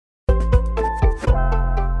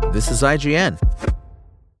This is IGN.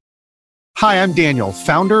 Hi, I'm Daniel,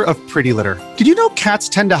 founder of Pretty Litter. Did you know cats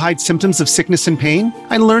tend to hide symptoms of sickness and pain?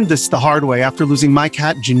 I learned this the hard way after losing my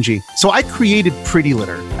cat, Gingy. So I created Pretty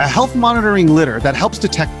Litter, a health monitoring litter that helps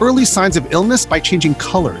detect early signs of illness by changing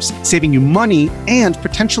colors, saving you money and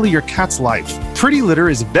potentially your cat's life. Pretty Litter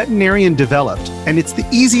is veterinarian developed, and it's the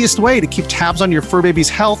easiest way to keep tabs on your fur baby's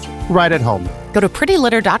health right at home. Go to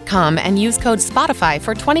prettylitter.com and use code SPOTIFY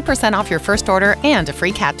for 20% off your first order and a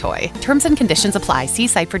free cat toy. Terms and conditions apply. See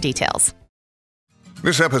site for details.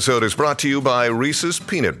 This episode is brought to you by Reese's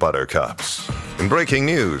Peanut Butter Cups. In breaking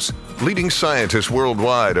news, leading scientists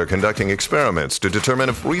worldwide are conducting experiments to determine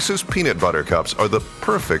if Reese's Peanut Butter Cups are the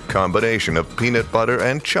perfect combination of peanut butter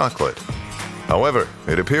and chocolate. However,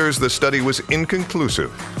 it appears the study was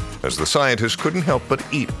inconclusive, as the scientists couldn't help but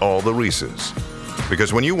eat all the Reese's.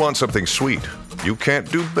 Because when you want something sweet, you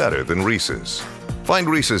can't do better than Reese's. Find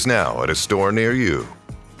Reese's now at a store near you.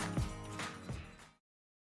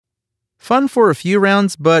 Fun for a few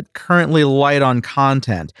rounds, but currently light on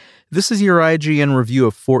content. This is your IGN review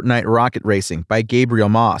of Fortnite Rocket Racing by Gabriel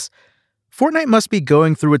Moss. Fortnite must be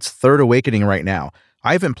going through its third awakening right now.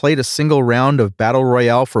 I haven't played a single round of Battle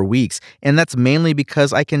Royale for weeks, and that's mainly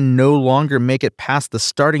because I can no longer make it past the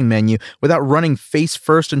starting menu without running face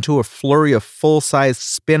first into a flurry of full-sized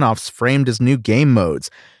spin-offs framed as new game modes.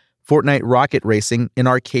 Fortnite Rocket Racing, an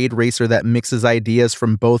arcade racer that mixes ideas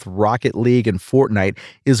from both Rocket League and Fortnite,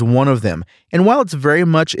 is one of them. And while it's very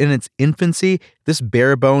much in its infancy, this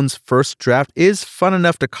bare-bones first draft is fun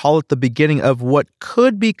enough to call it the beginning of what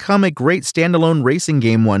could become a great standalone racing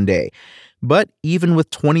game one day. But even with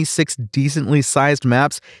 26 decently sized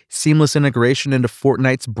maps, seamless integration into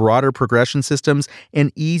Fortnite's broader progression systems,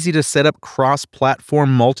 and easy to set up cross-platform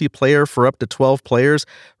multiplayer for up to 12 players,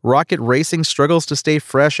 Rocket Racing struggles to stay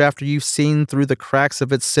fresh after you've seen through the cracks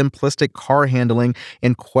of its simplistic car handling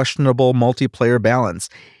and questionable multiplayer balance.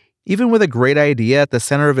 Even with a great idea at the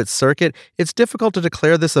center of its circuit, it's difficult to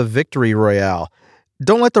declare this a victory royale.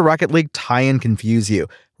 Don't let the Rocket League tie-in confuse you.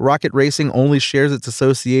 Rocket Racing only shares its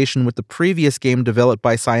association with the previous game developed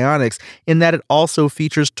by Psyonix in that it also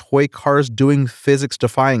features toy cars doing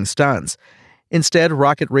physics-defying stunts. Instead,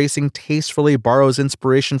 Rocket Racing tastefully borrows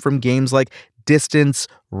inspiration from games like Distance,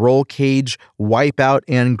 Roll Cage, Wipeout,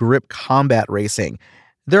 and Grip Combat Racing.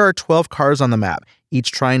 There are 12 cars on the map,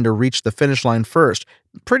 each trying to reach the finish line first.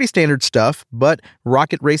 Pretty standard stuff, but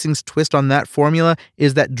Rocket Racing's twist on that formula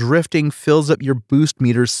is that drifting fills up your boost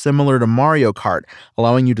meters similar to Mario Kart,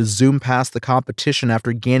 allowing you to zoom past the competition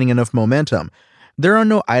after gaining enough momentum. There are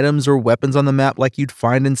no items or weapons on the map like you'd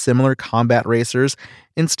find in similar combat racers.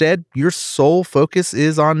 Instead, your sole focus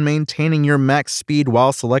is on maintaining your max speed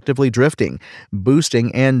while selectively drifting,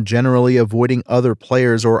 boosting, and generally avoiding other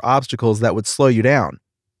players or obstacles that would slow you down.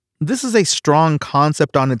 This is a strong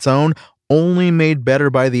concept on its own, only made better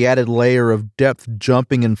by the added layer of depth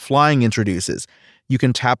jumping and flying introduces. You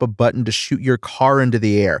can tap a button to shoot your car into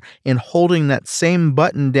the air, and holding that same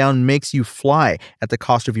button down makes you fly at the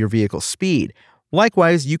cost of your vehicle's speed.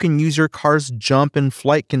 Likewise, you can use your car's jump and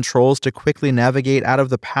flight controls to quickly navigate out of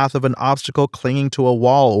the path of an obstacle clinging to a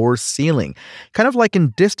wall or ceiling, kind of like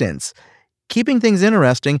in Distance. Keeping things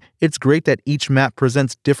interesting, it's great that each map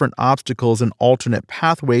presents different obstacles and alternate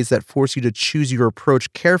pathways that force you to choose your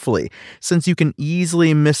approach carefully, since you can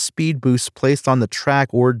easily miss speed boosts placed on the track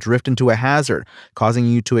or drift into a hazard, causing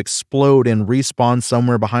you to explode and respawn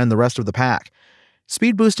somewhere behind the rest of the pack.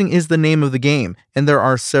 Speed boosting is the name of the game, and there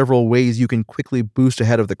are several ways you can quickly boost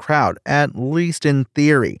ahead of the crowd, at least in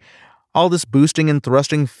theory. All this boosting and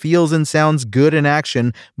thrusting feels and sounds good in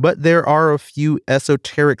action, but there are a few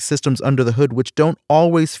esoteric systems under the hood which don't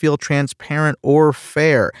always feel transparent or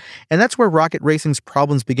fair, and that's where Rocket Racing's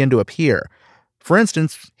problems begin to appear. For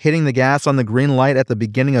instance, hitting the gas on the green light at the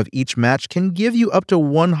beginning of each match can give you up to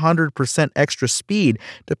 100% extra speed,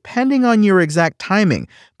 depending on your exact timing,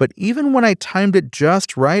 but even when I timed it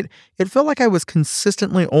just right, it felt like I was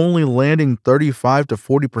consistently only landing 35 to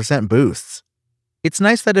 40% boosts. It's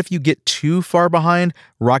nice that if you get too far behind,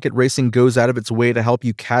 Rocket Racing goes out of its way to help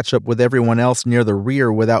you catch up with everyone else near the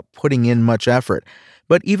rear without putting in much effort.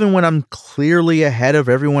 But even when I'm clearly ahead of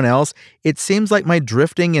everyone else, it seems like my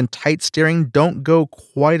drifting and tight steering don't go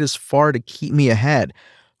quite as far to keep me ahead.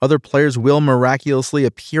 Other players will miraculously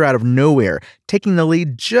appear out of nowhere, taking the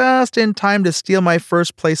lead just in time to steal my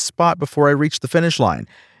first place spot before I reach the finish line.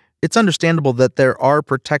 It's understandable that there are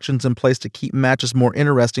protections in place to keep matches more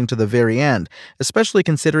interesting to the very end, especially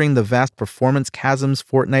considering the vast performance chasms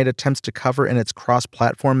Fortnite attempts to cover in its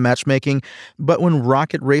cross-platform matchmaking, but when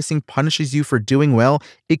Rocket Racing punishes you for doing well,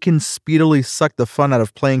 it can speedily suck the fun out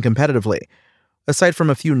of playing competitively. Aside from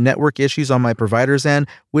a few network issues on my provider's end,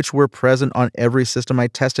 which were present on every system I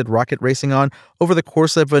tested Rocket Racing on over the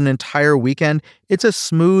course of an entire weekend, it's a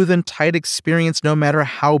smooth and tight experience no matter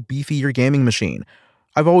how beefy your gaming machine.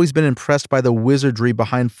 I've always been impressed by the wizardry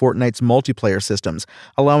behind Fortnite's multiplayer systems,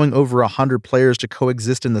 allowing over 100 players to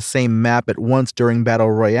coexist in the same map at once during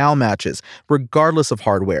Battle Royale matches, regardless of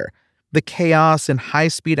hardware. The chaos and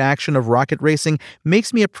high-speed action of Rocket Racing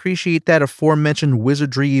makes me appreciate that aforementioned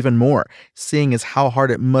wizardry even more, seeing as how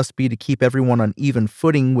hard it must be to keep everyone on even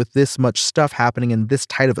footing with this much stuff happening in this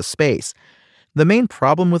tight of a space. The main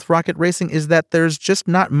problem with Rocket Racing is that there's just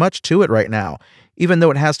not much to it right now. Even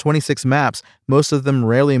though it has 26 maps, most of them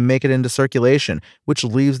rarely make it into circulation, which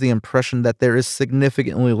leaves the impression that there is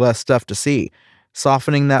significantly less stuff to see.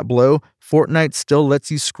 Softening that blow, Fortnite still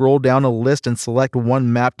lets you scroll down a list and select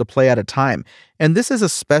one map to play at a time, and this is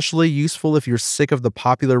especially useful if you're sick of the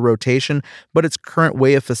popular rotation, but its current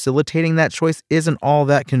way of facilitating that choice isn't all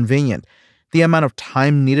that convenient. The amount of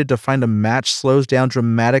time needed to find a match slows down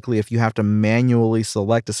dramatically if you have to manually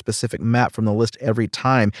select a specific map from the list every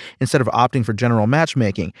time instead of opting for general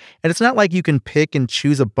matchmaking, and it's not like you can pick and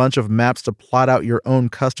choose a bunch of maps to plot out your own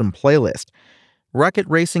custom playlist. Rocket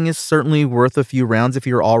Racing is certainly worth a few rounds if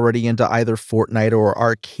you're already into either Fortnite or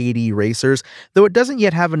arcadey racers, though it doesn't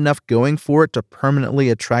yet have enough going for it to permanently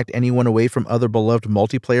attract anyone away from other beloved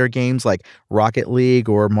multiplayer games like Rocket League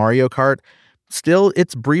or Mario Kart. Still,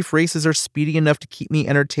 its brief races are speedy enough to keep me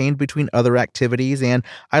entertained between other activities, and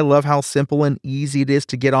I love how simple and easy it is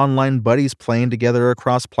to get online buddies playing together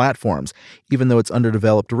across platforms. Even though its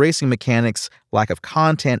underdeveloped racing mechanics, lack of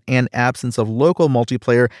content, and absence of local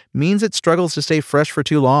multiplayer means it struggles to stay fresh for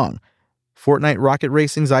too long. Fortnite Rocket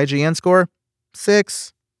Racing's IGN score?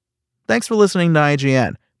 6. Thanks for listening to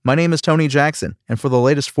IGN. My name is Tony Jackson, and for the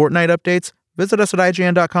latest Fortnite updates, visit us at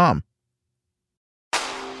IGN.com.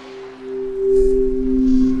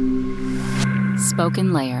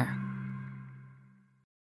 Spoken Layer.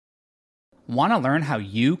 Want to learn how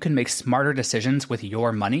you can make smarter decisions with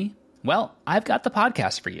your money? Well, I've got the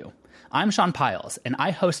podcast for you. I'm Sean Piles, and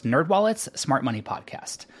I host NerdWallet's Smart Money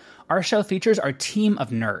Podcast. Our show features our team of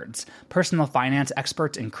nerds, personal finance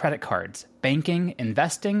experts in credit cards, banking,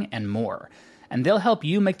 investing, and more. And they'll help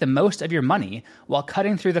you make the most of your money while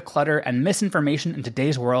cutting through the clutter and misinformation in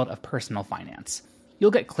today's world of personal finance. You'll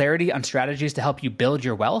get clarity on strategies to help you build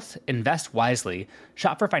your wealth, invest wisely,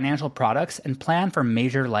 shop for financial products, and plan for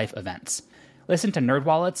major life events. Listen to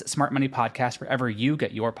NerdWallet's Smart Money Podcast wherever you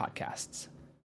get your podcasts.